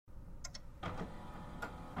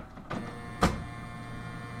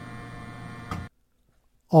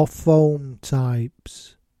Off home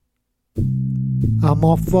types. I'm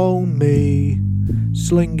off home me,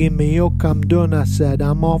 slinging me hook, I'm done, I said,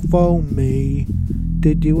 I'm off home me.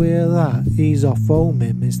 Did you hear that? He's off home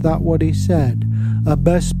him, is that what he said? I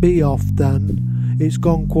best be off then, it's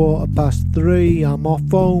gone 3:15, I'm off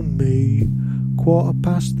home me.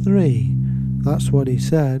 3:15? That's what he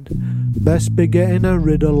said. Best be getting a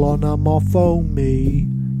riddle on, I'm off home me.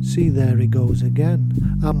 See, there he goes again.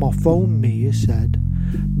 I'm off home me, he said.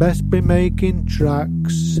 Best be making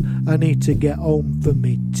tracks, I need to get home for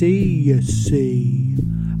me tea, you see.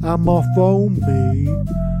 I'm off home me.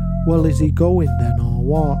 Well, is he going then or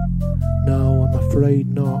what? No, I'm afraid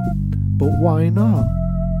not. But why not?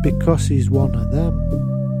 Because he's one of them.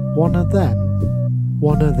 One of them?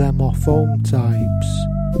 One of them off home types.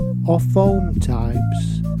 Off home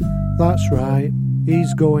types? That's right,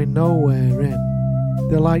 he's going nowhere in.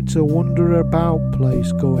 They like to wander about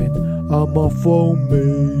place going, I'm off home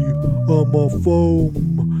me, I'm off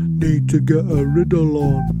home, need to get a riddle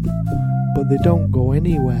on. But they don't go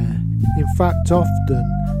anywhere. In fact, often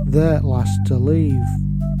they're last to leave.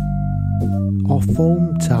 Off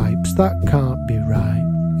home types, that can't be right.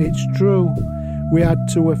 It's true. We had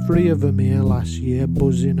 2 or 3 of them here last year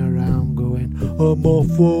buzzing around going, I'm off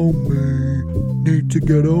home me, need to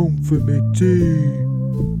get home for me tea.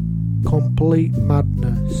 Complete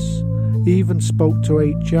madness. Even spoke to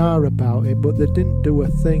HR about it, but they didn't do a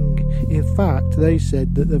thing. In fact, they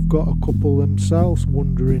said that they've got a couple themselves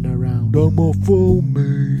wandering around. I'm off home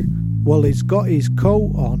me. Well, he's got his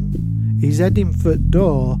coat on. He's heading for the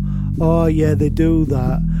door. Oh yeah, they do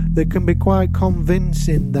that. They can be quite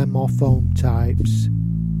convincing, them off home types.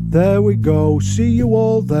 There we go, see you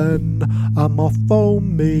all then. I'm off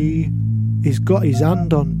home me. He's got his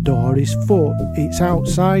hand on door, his foot, it's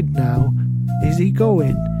outside now. Is he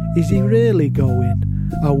going? Is he really going?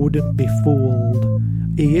 I wouldn't be fooled.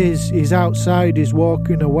 He is, he's outside, he's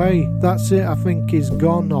walking away. That's it, I think he's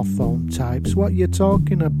gone, off home types. What you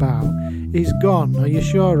talking about? He's gone, are you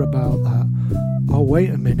sure about that? Oh, wait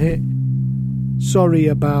a minute. Sorry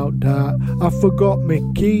about that, I forgot my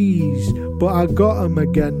keys, but I got 'em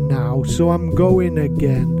again now, so I'm going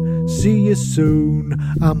again. See you soon,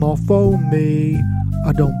 I'm off home me.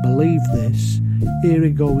 I don't believe this. Here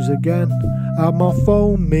he goes again. I'm off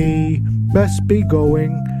home me, best be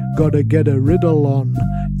going, gotta get a riddle on.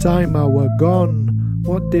 Time I were gone.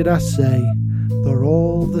 What did I say? They're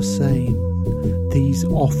all the same, these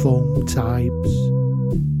off home types.